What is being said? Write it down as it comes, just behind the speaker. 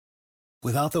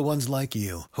Without the ones like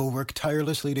you, who work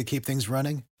tirelessly to keep things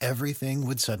running, everything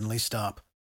would suddenly stop.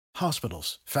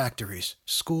 Hospitals, factories,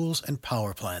 schools, and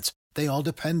power plants, they all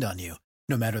depend on you.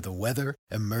 No matter the weather,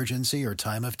 emergency, or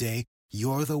time of day,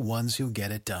 you're the ones who get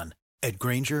it done. At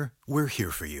Grainger, we're here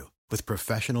for you with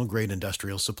professional-grade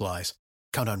industrial supplies.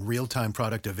 Count on real-time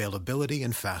product availability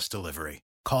and fast delivery.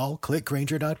 Call,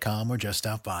 clickgrainger.com, or just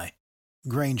stop by.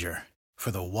 Grainger, for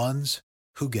the ones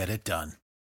who get it done.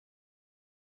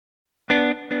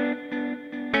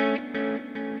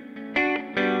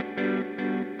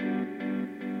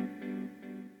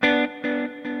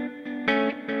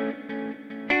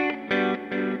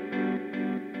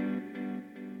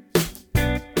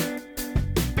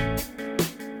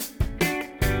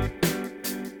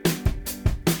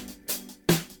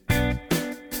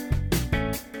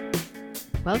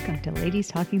 Welcome to Ladies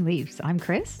Talking Leafs. I'm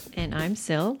Chris. And I'm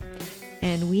Sil.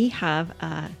 And we have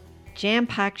a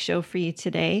jam-packed show for you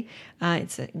today.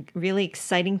 It's a really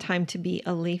exciting time to be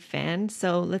a Leaf fan.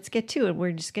 So let's get to it.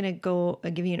 We're just going to go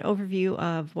give you an overview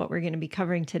of what we're going to be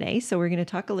covering today. So we're going to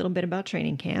talk a little bit about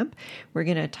training camp. We're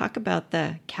going to talk about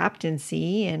the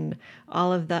captaincy and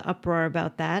all of the uproar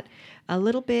about that. A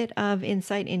little bit of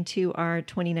insight into our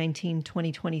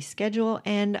 2019-2020 schedule,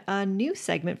 and a new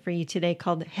segment for you today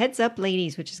called Heads Up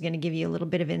Ladies, which is going to give you a little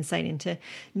bit of insight into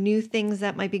new things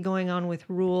that might be going on with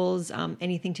rules,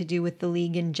 anything to do with the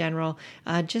league in general,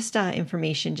 just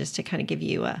information just to kind of give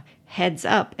you a heads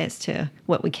up as to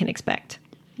what we can expect.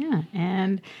 Yeah,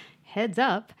 and heads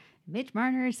up, Mitch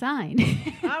Marner is signed.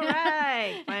 All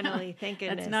right. Finally. Thank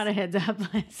goodness. That's not a heads up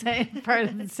part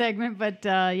of the segment, but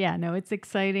it's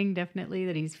exciting. Definitely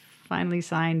that he's finally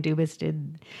signed.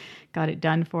 Dubas got it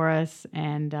done for us.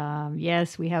 And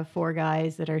yes, we have 4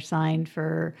 guys that are signed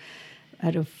for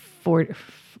out of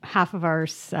half of our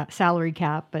salary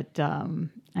cap. But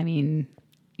you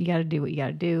got to do what you got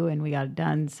to do, and we got it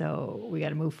done. So we got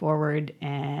to move forward.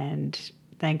 And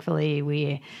thankfully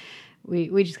we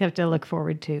just have to look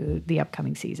forward to the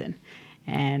upcoming season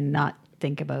and not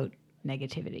think about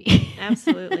negativity.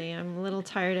 Absolutely. I'm a little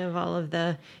tired of all of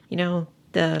the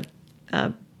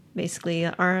basically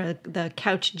the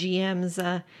couch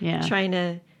GMs trying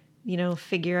to,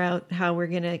 figure out how we're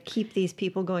going to keep these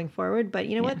people going forward. But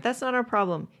you know what? That's not our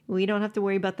problem. We don't have to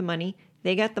worry about the money.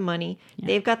 They got the money. Yeah.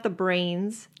 They've got the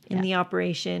brains in the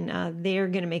operation. They're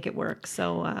going to make it work.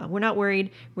 So we're not worried.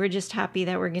 We're just happy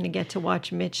that we're going to get to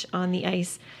watch Mitch on the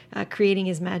ice creating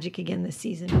his magic again this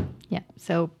season. Yeah.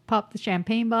 So pop the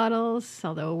champagne bottles,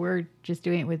 although we're just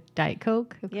doing it with Diet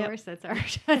Coke, of course. That's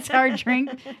our drink.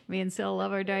 Me and Sil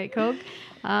love our Diet Coke.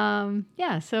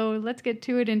 So let's get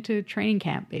to it into training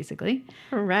camp, basically.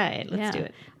 All right. Let's do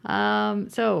it.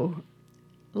 So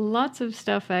lots of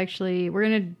stuff, actually. We're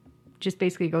going to just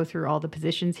basically go through all the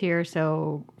positions here.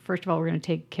 So first of all, we're going to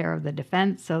take care of the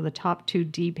defense. So the top 2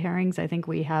 D pairings, I think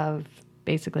we have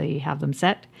them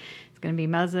set. It's going to be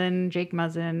Jake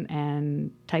Muzzin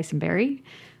and Tyson Barrie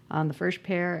on the first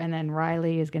pair. And then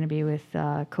Riley is going to be with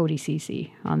Cody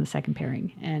Ceci on the second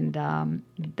pairing. And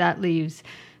that leaves,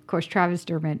 of course, Travis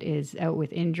Dermott is out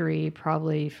with injury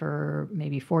probably for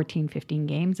maybe 14, 15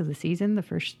 games of the season, the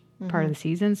first part of the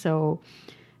season. So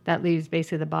that leaves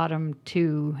basically the bottom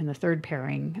 2 and the third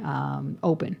pairing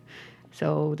open.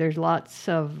 So there's lots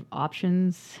of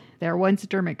options there. Once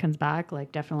Dermott comes back,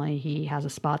 definitely he has a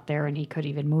spot there, and he could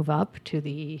even move up to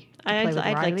play with Riley.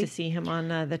 I'd like to see him on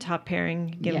the top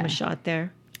pairing, give him a shot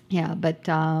there. Yeah, but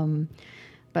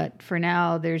for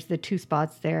now, there's the 2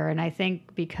 spots there. And I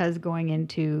think because going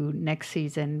into next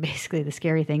season, basically the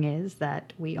scary thing is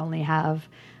that we only have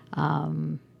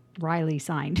Riley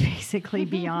signed basically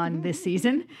beyond this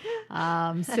season.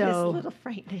 That is a little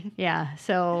frightening. Yeah.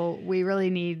 So we really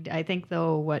need, I think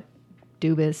though, what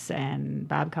Dubas and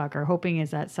Babcock are hoping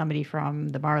is that somebody from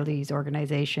the Marlies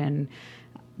organization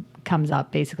comes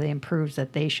up basically and proves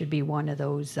that they should be one of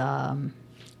those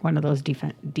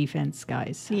defense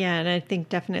guys. Yeah. And I think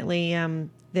definitely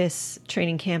this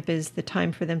training camp is the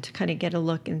time for them to kind of get a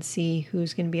look and see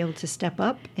who's going to be able to step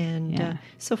up. And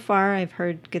so far, I've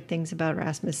heard good things about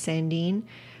Rasmus Sandin.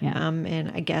 Yeah. And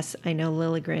I guess I know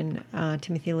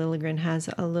Timothy Liljegren has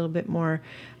a little bit more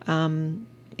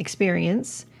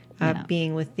experience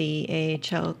being with the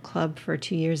AHL club for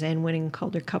 2 years and winning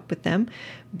Calder Cup with them.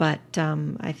 But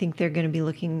I think they're going to be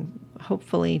looking,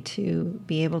 hopefully, to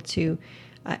be able to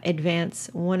advance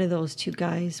one of those 2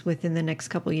 guys within the next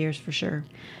couple of years for sure.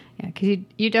 Yeah, because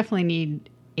you definitely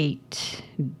need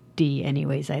 8D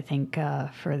anyways, I think,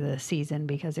 for the season,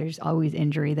 because there's always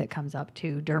injury that comes up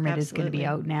too. Dermott is going to be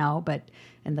out now, but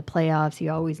in the playoffs,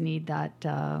 you always need that.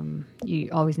 You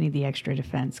always need the extra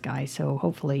defense guy. So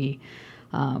hopefully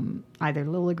either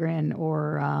Liljegren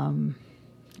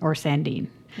or Sandin.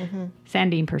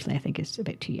 Sandin, personally, I think is a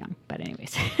bit too young. But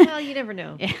anyways. Well, you never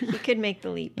know. He could make the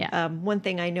leap. Yeah. One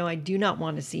thing I know I do not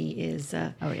want to see is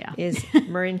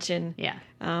Marincin. Yeah.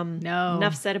 No.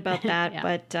 Enough said about that. Yeah.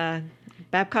 But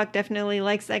Babcock definitely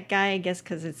likes that guy, I guess,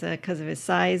 because it's because of his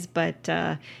size. But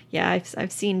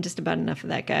I've seen just about enough of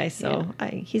that guy. So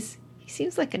he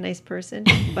seems like a nice person,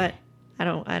 but I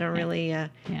don't really.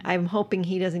 I'm hoping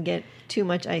he doesn't get too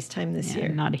much ice time this year.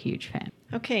 I'm not a huge fan.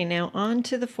 Okay, now on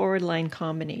to the forward line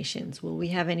combinations. Will we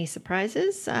have any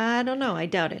surprises? I don't know. I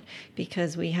doubt it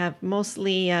because we have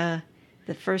mostly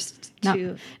the first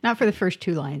two. Not for the first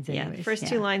two lines, anyways. Yeah, the first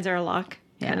two lines are a lock,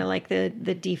 kind of like the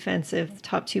defensive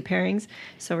top two pairings.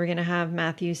 So we're going to have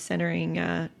Matthews centering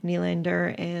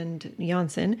Nylander and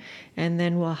Janssen, and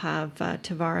then we'll have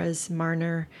Tavares,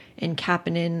 Marner, and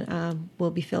Kapanen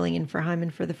will be filling in for Hyman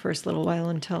for the first little while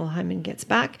until Hyman gets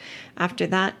back. After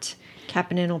that,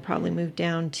 Kapanen will probably move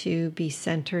down to be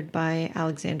centered by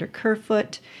Alexander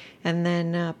Kerfoot, and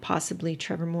then possibly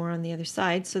Trevor Moore on the other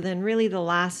side. So then really the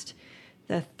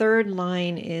fourth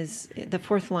line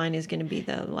is going to be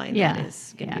the line that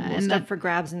is going to be most up for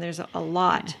grabs, and there's a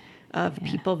lot of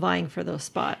people vying for those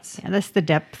spots. Yeah, that's the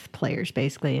depth players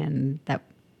basically, and that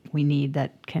we need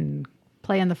that can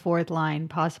play on the fourth line,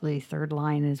 possibly third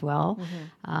line as well,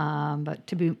 but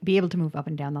to be able to move up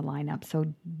and down the lineup.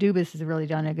 So Dubas has really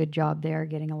done a good job there,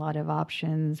 getting a lot of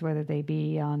options, whether they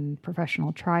be on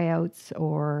professional tryouts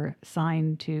or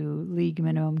signed to league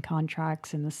minimum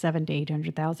contracts in the 700,000 to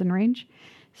 800,000 range.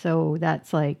 So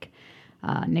that's like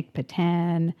Nick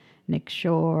Patan, Nick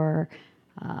Shore,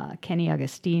 Kenny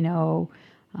Agostino,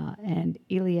 and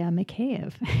Ilya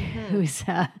Mikheyev, who's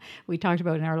we talked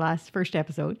about in our first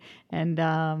episode. And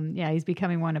he's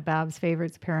becoming one of Bab's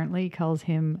favorites, apparently. He calls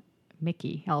him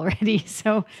Mickey already.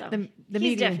 So the he's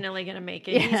media, definitely going to make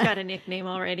it. Yeah. He's got a nickname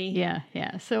already.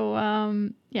 Yeah. So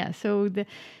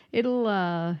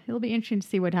it'll be interesting to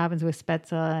see what happens with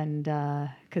Spezza, and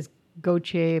because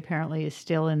Gauthier apparently is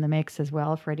still in the mix as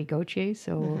well, Freddie Gauthier.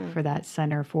 So for that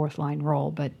center fourth line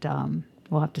role, but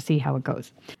we'll have to see how it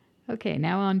goes. Okay,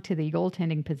 now on to the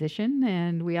goaltending position,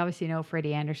 and we obviously know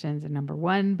Freddie Andersen's the number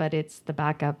one, but it's the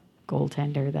backup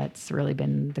goaltender that's really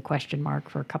been the question mark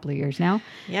for a couple of years now.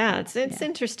 Yeah, it's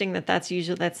interesting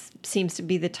that seems to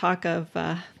be the talk of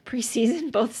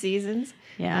preseason, both seasons.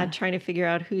 Yeah, trying to figure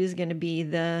out who's going to be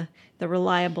the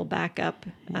reliable backup,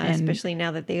 especially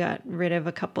now that they got rid of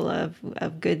a couple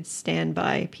of good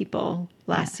standby people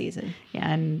last season.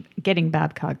 Yeah, and getting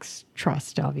Babcock's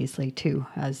trust, obviously, too,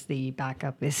 as the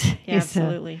backup is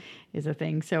absolutely a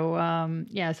thing. So,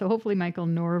 so hopefully Michael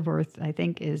Neuwirth, I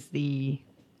think, is the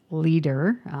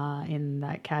leader in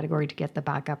that category to get the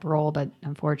backup role, but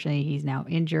unfortunately he's now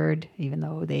injured, even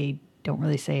though they don't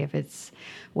really say if it's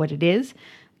what it is.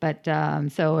 But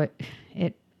so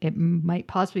it might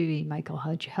possibly be Michael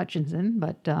Hutchinson,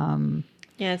 but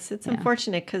it's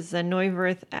unfortunate because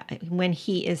Neuwirth, when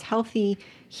he is healthy,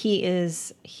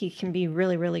 he can be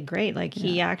really, really great. Like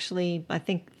he actually, I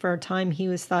think for a time he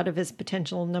was thought of as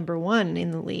potential number one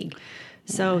in the league.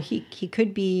 So he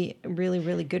could be really,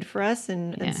 really good for us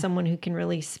and someone who can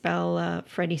really spell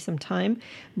Freddie some time.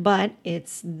 But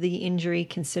it's the injury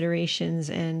considerations.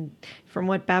 And from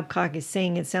what Babcock is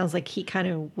saying, it sounds like he kind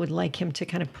of would like him to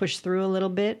kind of push through a little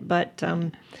bit. But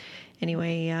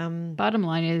anyway. Bottom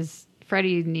line is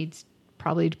Freddie needs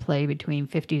probably to play between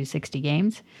 50 to 60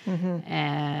 games.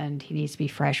 And he needs to be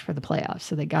fresh for the playoffs.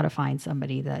 So they got to find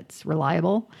somebody that's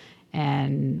reliable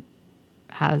and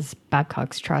has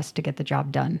Babcock's trust to get the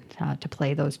job done, to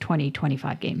play those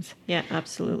 20-25 games. Yeah,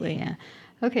 absolutely. Yeah.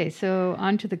 Okay, so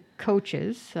on to the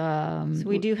coaches. So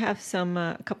we do have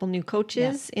a couple new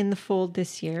coaches in the fold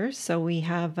this year. So we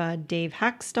have Dave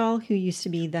Hackstall, who used to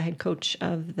be the head coach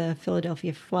of the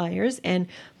Philadelphia Flyers, and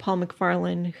Paul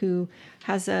McFarland, who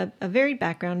has a varied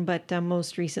background, but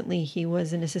most recently he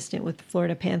was an assistant with the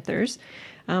Florida Panthers.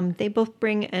 They both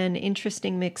bring an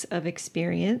interesting mix of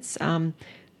experience.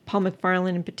 Paul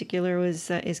McFarland in particular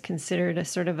is considered a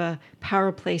sort of a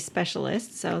power play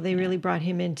specialist. So they really brought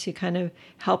him in to kind of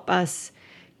help us,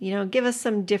 give us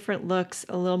some different looks,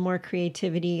 a little more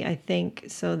creativity, I think,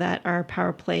 so that our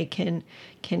power play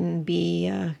can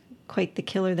be quite the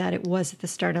killer that it was at the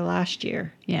start of last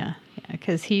year. Yeah,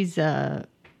 because he's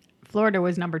Florida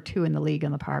was number 2 in the league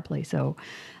on the power play. So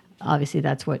obviously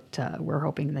that's what we're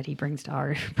hoping that he brings to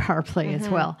our power play as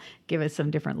well. Give us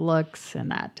some different looks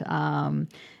and that.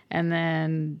 And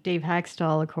then Dave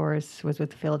Hackstall, of course, was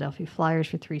with the Philadelphia Flyers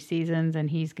for 3 seasons, and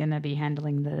he's going to be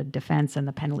handling the defense and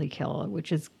the penalty kill,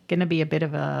 which is going to be a bit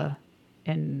of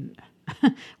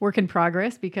work in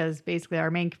progress because basically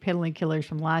our main penalty killers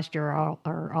from last year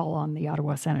are all on the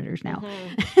Ottawa Senators now,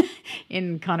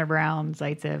 in Connor Brown,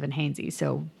 Zaitsev, and Hainsey.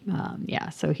 So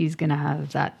so he's going to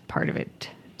have that part of it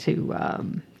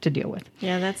to deal with.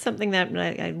 Yeah, that's something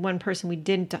that one person we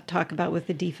didn't talk about with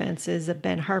the defense is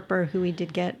Ben Harper, who we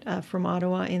did get from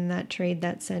Ottawa in that trade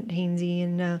that sent Hainsey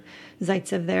and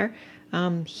Zaitsev there.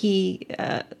 He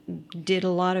did a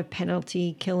lot of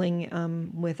penalty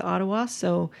killing with Ottawa,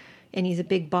 and he's a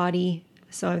big body,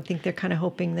 so I think they're kind of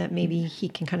hoping that maybe he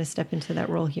can kind of step into that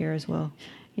role here as well.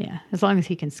 Yeah, as long as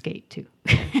he can skate too.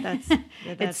 That's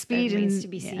It's speed and needs to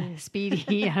be seen.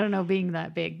 Speedy. I don't know being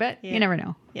that big, but you never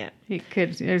know. Yeah, it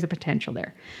could. There's a potential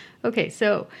there. Okay,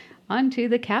 so on to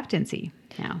the captaincy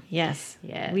now. Yes,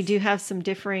 we do have some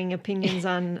differing opinions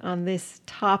on this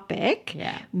topic.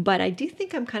 Yeah, but I do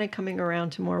think I'm kind of coming around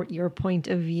to more your point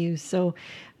of view. So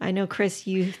I know, Chris,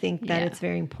 you think that it's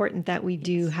very important that we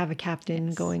do have a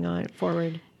captain going on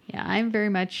forward. Yeah, I'm very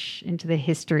much into the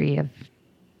history of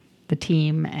the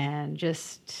team, and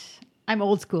just I'm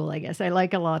old school, I guess. I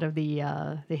like a lot of the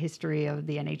history of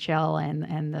the NHL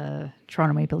and the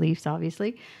Toronto Maple Leafs,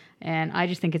 obviously. And I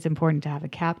just think it's important to have a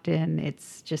captain.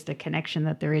 It's just a connection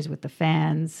that there is with the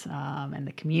fans and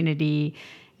the community.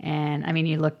 And I mean,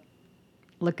 you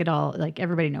look at all, like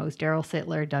everybody knows Daryl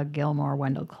Sittler, Doug Gilmour,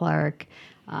 Wendell Clark,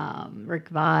 Rick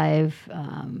Vive.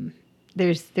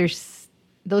 There's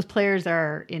those players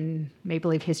are in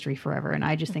Maple Leaf history forever, and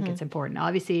I just think it's important.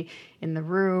 Obviously, in the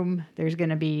room, there's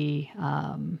going to be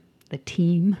the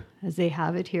team, as they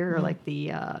have it here, or like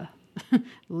the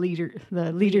leaders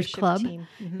Leadership club, team.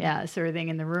 sort of thing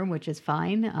in the room, which is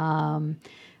fine.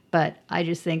 But I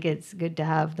just think it's good to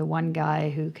have the one guy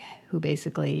who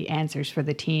basically answers for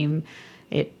the team.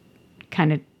 It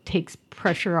kind of takes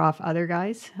pressure off other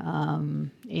guys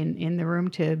in the room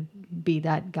to be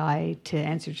that guy to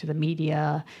answer to the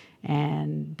media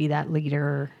and be that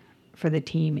leader for the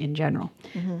team in general.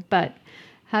 But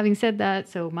having said that,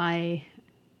 so my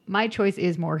choice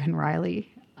is Morgan Rielly.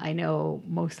 I know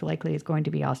most likely it's going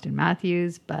to be Austin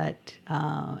Matthews, but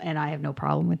and I have no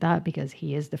problem with that because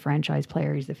he is the franchise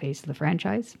player. He's the face of the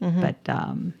franchise.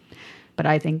 But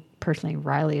I think personally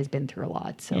Rielly has been through a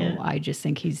lot, so I just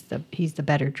think he's the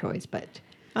better choice. But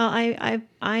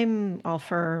I'm all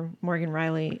for Morgan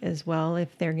Rielly as well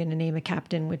if they're going to name a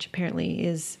captain, which apparently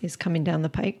is coming down the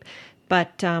pipe.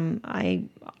 But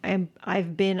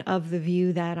I've been of the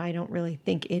view that I don't really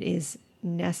think it is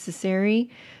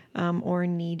necessary or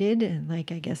needed,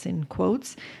 like I guess in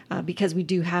quotes, because we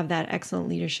do have that excellent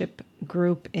leadership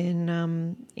group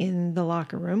in the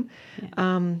locker room.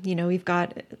 We've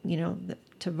got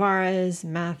Tavares,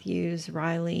 Matthews,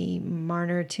 Rielly,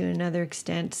 Marner to another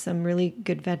extent, some really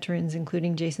good veterans,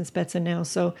 including Jason Spezza now.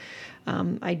 So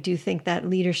I do think that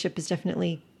leadership is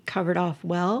definitely covered off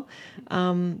well.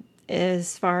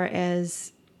 As far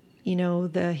as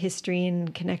the history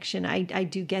and connection, I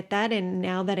do get that. And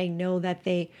now that I know that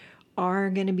they are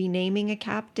going to be naming a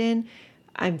captain,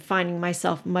 I'm finding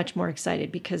myself much more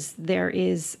excited because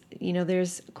there's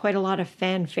quite a lot of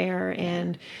fanfare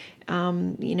and,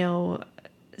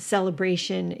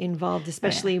 celebration involved,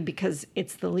 especially because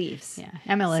it's the Leafs. Yeah,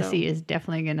 MLSE is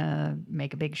definitely going to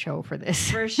make a big show for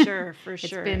this. For sure.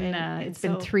 It's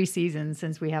been 3 seasons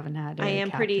since we haven't had I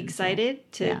am pretty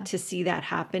excited to see that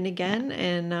happen again.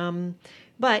 And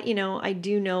but I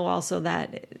do know also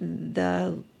that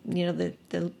the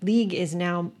league is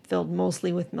now filled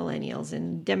mostly with millennials,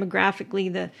 and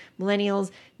demographically the millennials,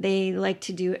 they like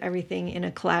to do everything in a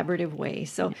collaborative way.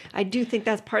 So I do think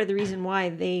that's part of the reason why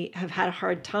they have had a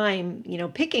hard time,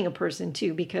 picking a person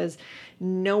too, because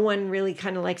no one really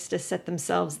kind of likes to set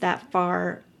themselves that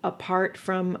far apart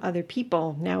from other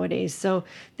people nowadays. So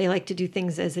they like to do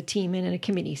things as a team and in a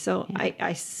committee. So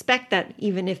I suspect that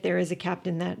even if there is a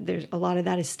captain, that there's a lot of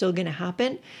that is still going to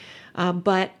happen.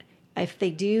 But if they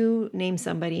do name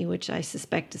somebody, which I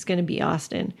suspect is going to be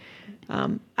Austin,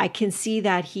 I can see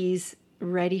that he's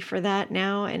ready for that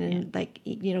now. And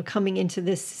coming into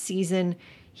this season,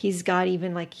 he's got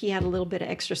even he had a little bit of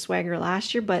extra swagger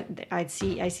last year, but I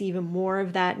see even more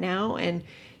of that now. And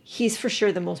he's for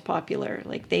sure the most popular.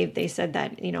 They said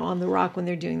that, on The Rock when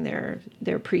they're doing their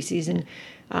preseason,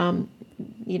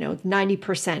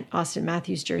 90% Austin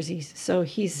Matthews jerseys. So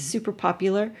he's super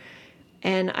popular.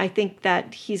 And I think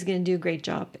that he's going to do a great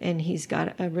job. And he's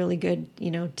got a really good,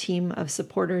 team of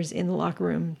supporters in the locker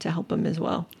room to help him as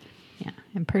well. Yeah.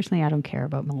 And personally, I don't care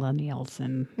about millennials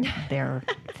and their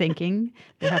thinking.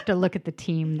 They have to look at the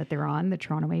team that they're on, the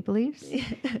Toronto Maple Leafs,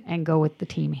 and go with the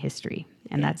team history.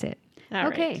 And that's it. All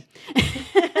Okay.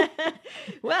 right.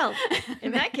 Well,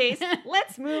 in that case,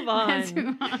 let's move on. Let's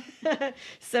move on.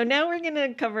 So now we're going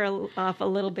to cover off a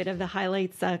little bit of the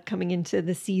highlights coming into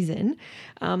the season.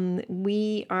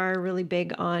 We are really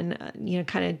big on,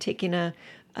 kind of taking an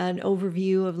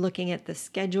overview of looking at the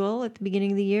schedule at the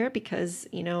beginning of the year because,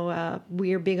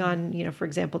 we are big on, for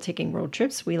example, taking road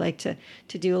trips. We like to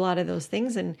do a lot of those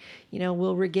things. And,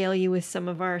 we'll regale you with some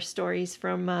of our stories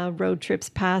from road trips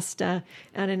past at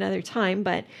another time.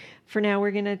 But for now,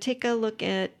 we're going to take a look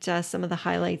at some of the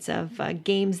highlights of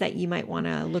games that you might want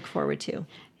to look forward to.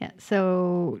 Yeah.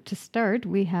 So to start,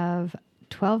 we have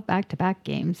 12 back-to-back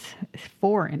games,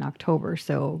 4 in October.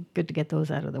 So good to get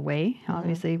those out of the way,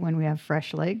 obviously, when we have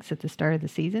fresh legs at the start of the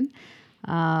season.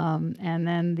 And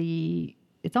then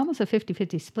it's almost a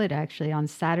 50-50 split, actually, on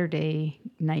Saturday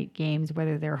night games,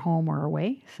 whether they're home or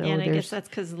away. So and I guess that's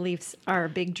because the Leafs are a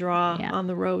big draw on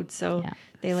the road. So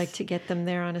they like to get them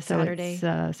there on a Saturday.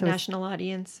 National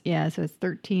audience. Yeah, so it's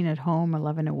 13 at home,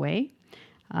 11 away.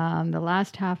 The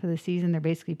last half of the season, they're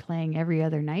basically playing every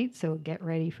other night, so get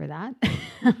ready for that.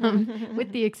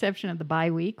 With the exception of the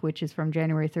bye week, which is from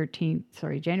January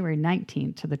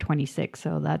 19th to the 26th.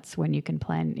 So that's when you can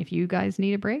plan if you guys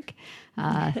need a break.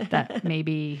 That may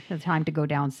be the time to go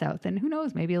down south. And who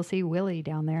knows, maybe you'll see Willie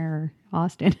down there or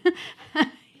Austin.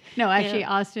 No, actually,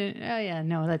 Austin. Oh, yeah,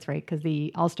 no, that's right, because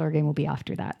the All-Star game will be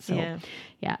after that. So,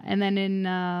 yeah. And then in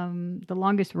the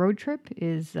longest road trip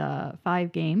is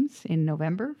 5 games in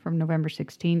November, from November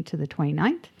 16th to the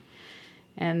 29th.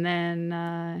 And then,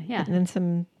 And then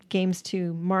some games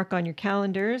to mark on your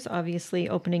calendars. Obviously,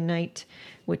 opening night,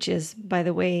 which is, by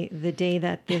the way, the day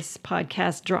that this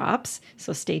podcast drops.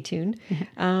 So stay tuned.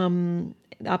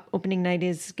 Opening night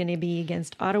is going to be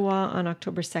against Ottawa on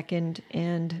October 2nd.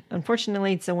 And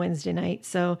unfortunately, it's a Wednesday night.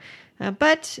 So,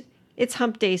 but it's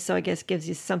hump day. So I guess gives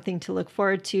you something to look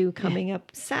forward to coming up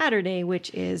Saturday,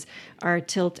 which is our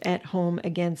tilt at home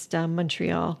against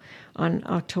Montreal on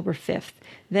October 5th.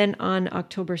 Then on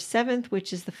October 7th,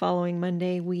 which is the following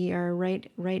Monday, we are right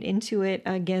into it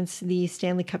against the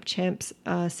Stanley Cup champs,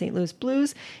 St. Louis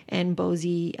Blues, and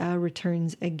Bozy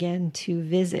returns again to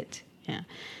visit. Yeah.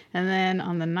 And then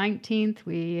on the 19th,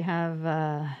 we have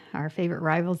our favorite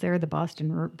rivals there, the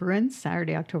Boston Bruins,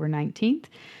 Saturday, October 19th.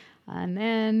 And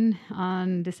then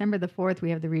on December the 4th, we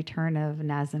have the return of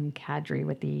Nazem Kadri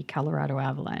with the Colorado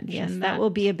Avalanche. Yes, and that will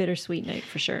be a bittersweet night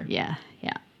for sure. Yeah.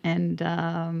 And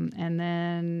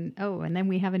then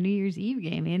we have a New Year's Eve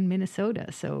game in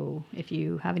Minnesota. So if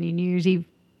you have any New Year's Eve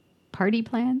party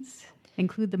plans,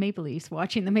 include the Maple Leafs,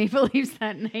 watching the Maple Leafs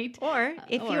that night. Or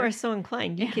if you are so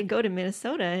inclined, you could go to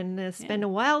Minnesota and spend a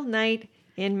wild night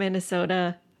in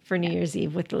Minnesota for New Year's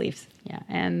Eve with the Leafs. Yeah.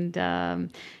 And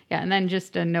then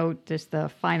just a note, just the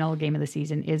final game of the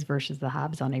season is versus the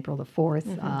Habs on April the 4th.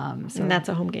 And that's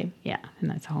a home game. Yeah, and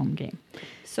that's a home game.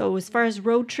 So as far as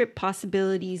road trip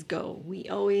possibilities go, we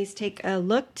always take a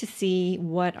look to see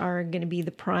what are going to be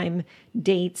the prime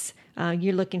dates.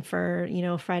 You're looking for,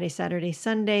 Friday, Saturday,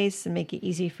 Sundays to make it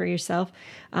easy for yourself.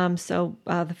 So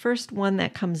the first one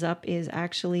that comes up is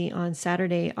actually on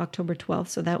Saturday, October 12th.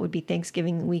 So that would be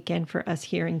Thanksgiving weekend for us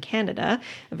here in Canada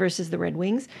versus the Red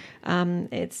Wings.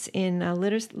 It's in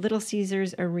Little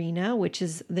Caesars Arena, which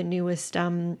is the newest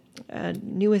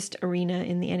arena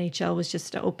in the NHL, was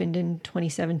just opened in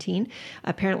 2017.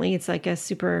 Apparently, it's like a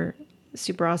super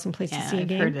awesome place to see a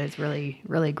game. I've heard that it's really,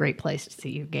 really great place to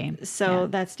see a game. So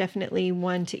that's definitely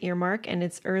one to earmark, and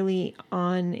it's early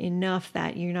on enough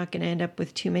that you're not going to end up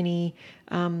with too many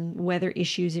weather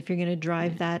issues if you're going to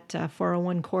drive that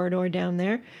 401 corridor down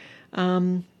there.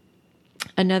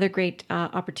 Another great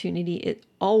opportunity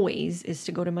always is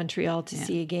to go to Montreal to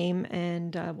see a game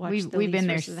and watch the Leafs. We've been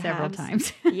there versus the several Habs.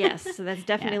 times. Yes, so that's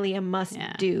definitely a must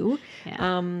do.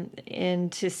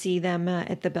 And to see them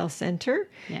at the Bell Center.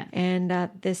 Yeah. And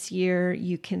this year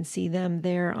you can see them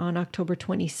there on October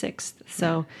 26th.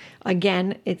 So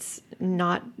again,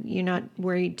 you're not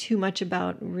worried too much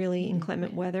about really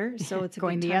inclement weather. So it's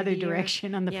going the other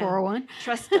direction on the 401.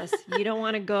 Trust us, you don't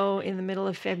want to go in the middle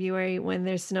of February when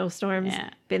there's snowstorms.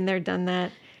 Been there, done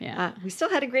that. Yeah. We still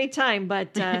had a great time,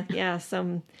 but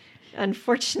some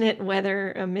unfortunate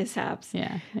weather mishaps.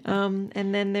 Yeah.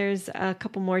 And then there's a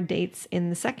couple more dates in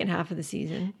the second half of the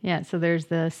season. Yeah. So there's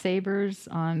the Sabres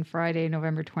on Friday,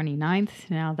 November 29th.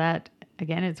 Now that,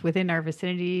 again, it's within our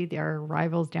vicinity. Our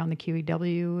rivals down the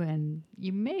QEW, and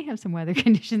you may have some weather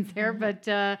conditions there, but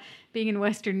being in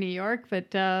Western New York, but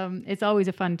it's always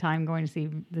a fun time going to see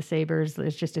the Sabres.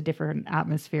 It's just a different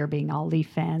atmosphere being all Leaf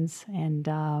fans.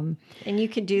 And you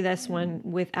could do this one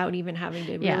without even having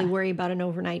to really worry about an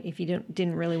overnight if you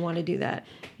didn't really want to do that.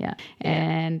 Yeah.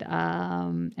 And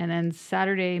then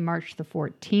Saturday, March the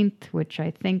 14th, which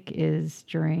I think is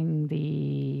during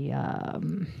the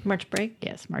March break.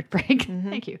 Yes, March break.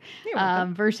 Thank you.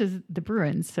 Versus the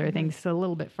Bruins. So I think it's a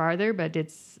little bit farther, but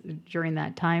it's during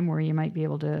that time where you might be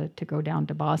able to go down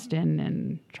to Boston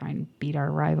and try and beat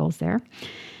our rivals there.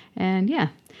 And yeah.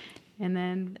 And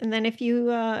then if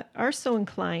you are so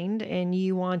inclined and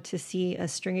you want to see a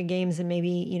string of games and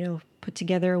maybe, put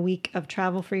together a week of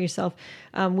travel for yourself,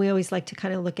 we always like to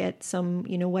kind of look at some,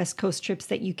 West Coast trips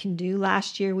that you can do.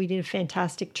 Last year, we did a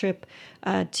fantastic trip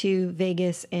to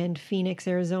Vegas and Phoenix,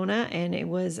 Arizona, and it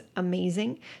was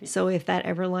amazing. So if that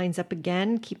ever lines up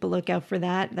again, keep a lookout for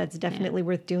that. That's definitely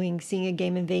worth doing. Seeing a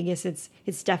game in Vegas, it's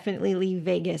definitely Leave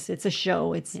Vegas. It's a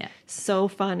show. It's so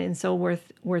fun and so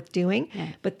worth doing. Yeah.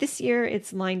 But this year,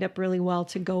 it's lined up really well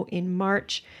to go in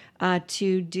March.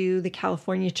 To do the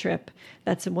California trip.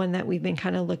 That's the one that we've been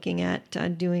kind of looking at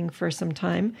doing for some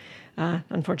time.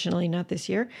 Unfortunately, not this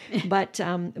year, but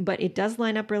it does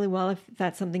line up really well if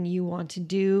that's something you want to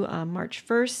do. March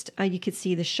 1st, you could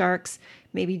see the Sharks,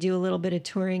 maybe do a little bit of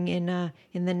touring in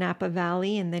the Napa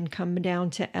Valley, and then come down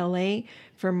to LA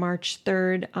for March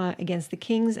 3rd against the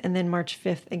Kings, and then March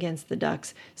 5th against the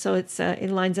Ducks. So it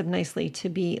lines up nicely to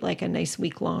be like a nice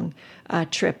week-long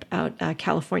trip out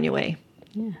California way.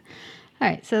 Yeah. All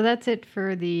right. So that's it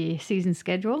for the season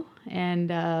schedule. And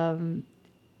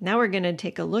now we're going to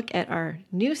take a look at our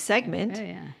new segment. Oh,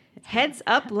 yeah. Heads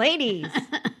Up Ladies.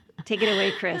 Take it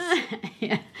away, Chris.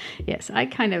 Yeah. Yes. I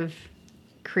kind of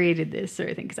created this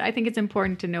sort of thing because I think it's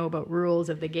important to know about rules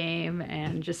of the game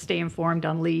and just stay informed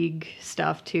on league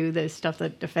stuff too. The stuff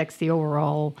that affects the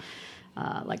overall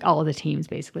like all of the teams,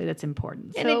 basically, that's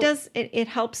important. And it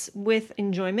helps with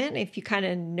enjoyment if you kind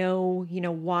of know,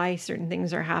 why certain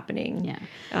things are happening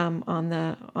on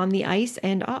the ice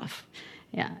and off.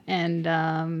 Yeah.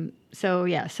 And so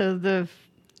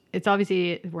it's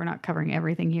obviously, we're not covering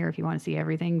everything here. If you want to see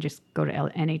everything, just go to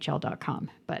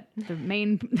NHL.com. But the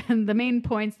main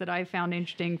points that I found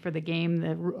interesting for the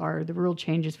game are the rule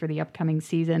changes for the upcoming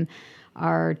season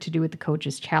are to do with the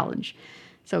coach's challenge.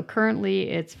 So currently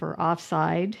it's for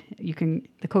offside.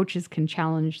 The coaches can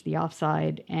challenge the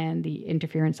offside and the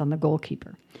interference on the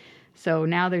goalkeeper. So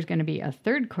now there's going to be a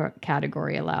third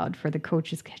category allowed for the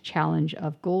coach's challenge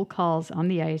of goal calls on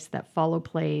the ice that follow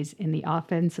plays in the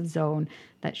offensive zone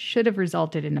that should have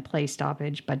resulted in a play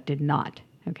stoppage but did not.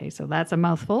 Okay, so that's a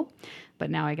mouthful,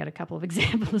 but now I got a couple of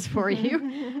examples for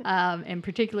you, and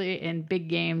particularly in big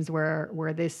games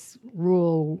where this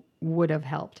rule would have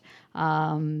helped.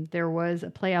 There was a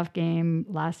playoff game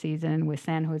last season with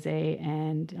San Jose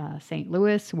and St.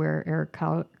 Louis where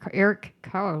Erik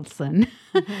Karlsson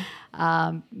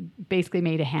basically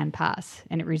made a hand pass,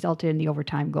 and it resulted in the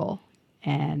overtime goal.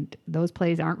 And those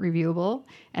plays aren't reviewable,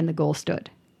 and the goal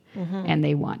stood. And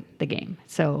they won the game.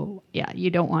 So, yeah, you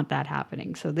don't want that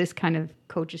happening. So this kind of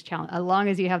coach's challenge, as long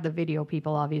as you have the video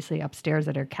people, obviously, upstairs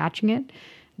that are catching it,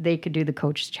 they could do the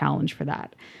coach's challenge for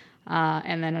that.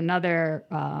 And then another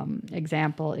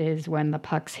example is when the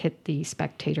pucks hit the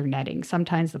spectator netting.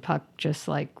 Sometimes the puck just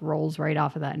rolls right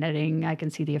off of that netting. I can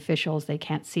see the officials, they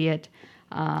can't see it.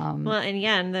 And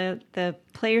the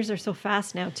players are so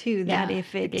fast now too that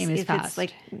if it's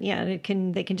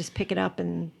they can just pick it up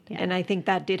and I think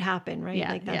that did happen,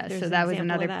 right? So that was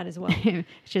another of that as well. It's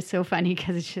just so funny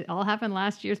because it all happened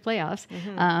last year's playoffs.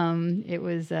 It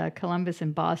was Columbus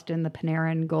and Boston, the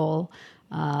Panarin goal.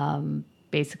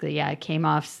 Basically, it came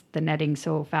off the netting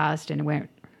so fast and it went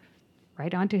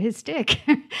right onto his stick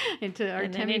into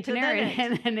Artemi Panarin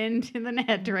and then into the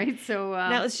net, right? So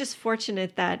now it's just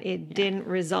fortunate that it didn't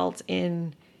result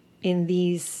in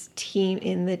these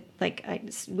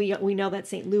we know that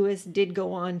St. Louis did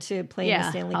go on to play in the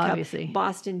Stanley Cup. Obviously.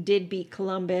 Boston did beat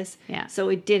Columbus, so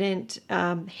it didn't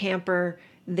hamper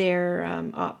their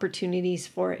opportunities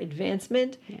for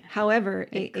advancement. However,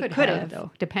 it could have, though,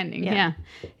 depending.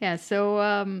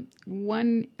 So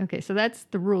so that's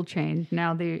the rule change.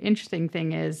 Now, the interesting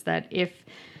thing is that if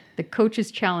the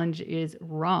coach's challenge is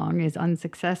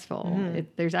unsuccessful,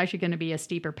 there's actually going to be a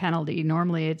steeper penalty.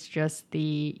 Normally, it's just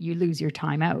you lose your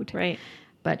timeout. Right.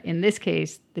 But in this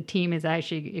case, the team is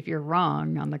actually, if you're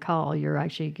wrong on the call, you're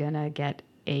actually going to get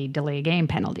a delay game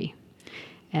penalty.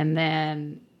 And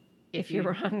then if you're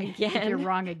wrong again. If you're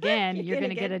wrong again, you're going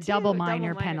to get a double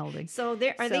minor penalty. So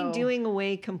are they doing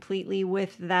away completely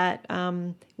with that,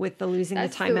 with the losing the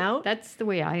timeout? That's the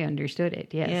way I understood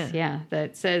it. Yes. Yeah.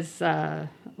 That says,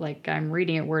 like I'm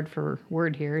reading it word for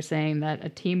word here, saying that a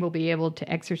team will be able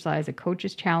to exercise a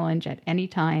coach's challenge at any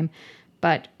time,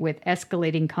 but with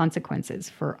escalating consequences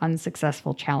for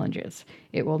unsuccessful challenges.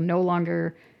 It will no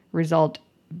longer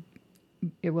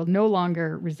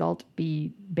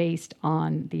be based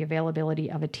on the availability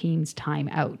of a team's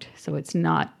timeout. So it's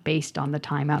not based on the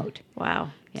timeout. Wow.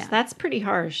 Yeah. So that's pretty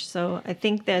harsh. So I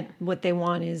think that what they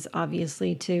want is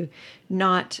obviously to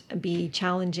not be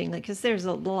challenging, like, because there's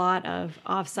a lot of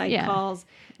offside calls.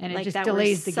 And it like just that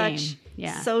delays the such, game.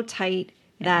 Yeah. So tight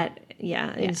that,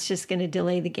 it's just going to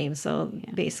delay the game. So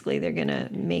basically they're going to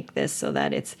make this so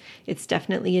that it's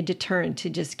definitely a deterrent to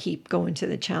just keep going to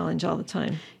the challenge all the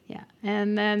time. Yeah.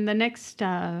 And then the next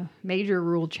major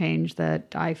rule change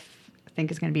that I think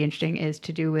is going to be interesting is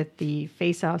to do with the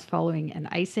face-offs following an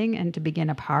icing and to begin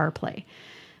a power play.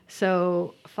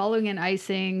 So following an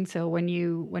icing, so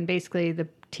when basically the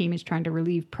team is trying to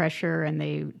relieve pressure and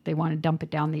they want to dump it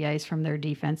down the ice from their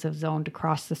defensive zone to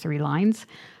cross the 3 lines,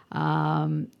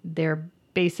 they're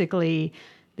basically,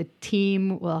 the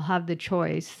team will have the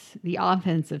choice, the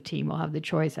offensive team will have the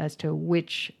choice as to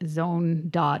which zone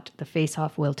dot the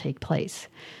face-off will take place.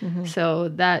 Mm-hmm. So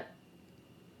that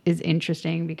is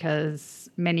interesting because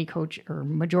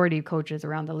majority of coaches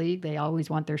around the league, they always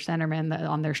want their centerman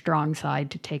on their strong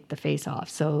side to take the face-off.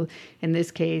 So in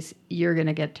this case, you're going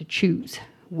to get to choose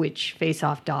which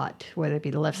face-off dot, whether it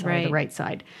be the left side or the right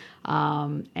side.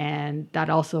 And that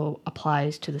also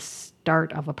applies to the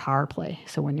start of a power play.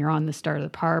 So when you're on the start of the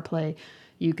power play,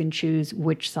 you can choose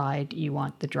which side you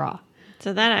want the draw.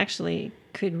 So that actually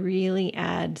could really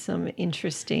add some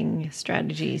interesting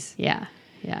strategies. Yeah,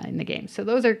 in the game. So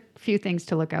those are a few things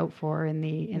to look out for in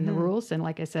the rules. And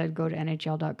like I said, go to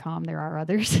NHL.com. There are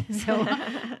others. So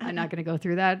I'm not going to go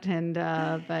through that. And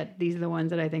but these are the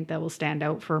ones that I think that will stand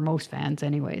out for most fans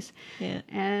anyways. Yeah.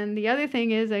 And the other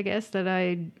thing is, I guess, that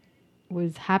I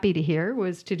was happy to hear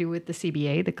was to do with the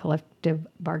CBA, the collective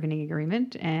bargaining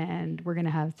agreement. And we're going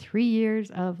to have 3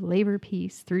 years of labor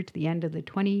peace through to the end of the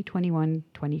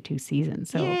 2021-22 season.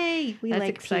 So yay, that's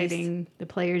exciting. Peace. The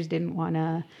players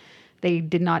they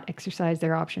did not exercise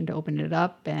their option to open it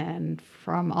up. And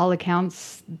from all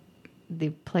accounts, the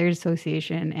Players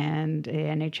Association and the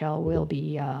NHL will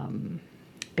be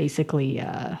basically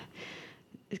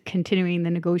continuing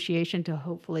the negotiation to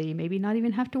hopefully maybe not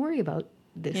even have to worry about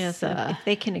this. Yeah, so if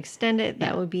they can extend it,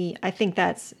 that would be, I think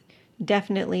that's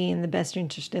definitely in the best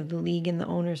interest of the league and the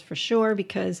owners for sure,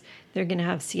 because they're going to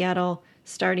have Seattle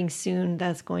starting soon.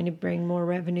 That's going to bring more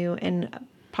revenue, and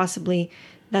possibly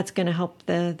that's going to help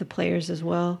the players as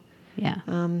well. Yeah.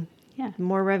 The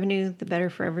more revenue, the better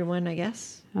for everyone, I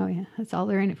guess. Oh, yeah. That's all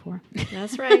they're in it for.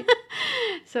 That's right.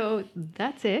 So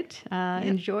that's it.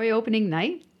 Enjoy opening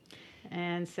night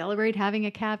and celebrate having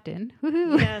a captain.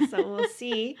 Woohoo! Yeah, so we'll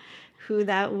see who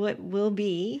that will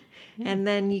be. And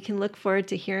then you can look forward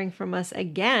to hearing from us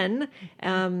again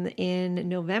in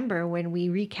November when we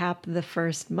recap the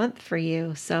first month for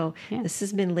you. So this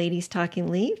has been Ladies Talking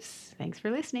Leafs. Thanks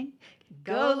for listening.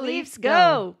 Go Leafs,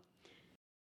 go!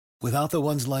 Without the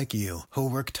ones like you, who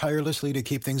work tirelessly to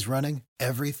keep things running,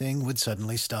 everything would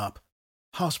suddenly stop.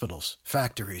 Hospitals,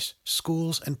 factories,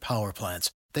 schools, and power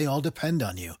plants, they all depend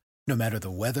on you. No matter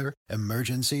the weather,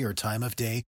 emergency, or time of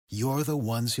day, you're the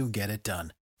ones who get it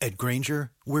done. At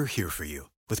Grainger, we're here for you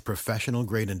with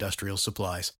professional-grade industrial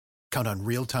supplies. Count on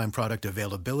real-time product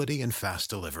availability and fast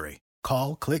delivery.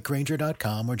 Call, click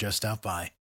Grainger.com, or just stop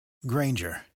by.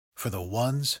 Grainger, for the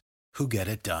ones who get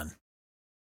it done.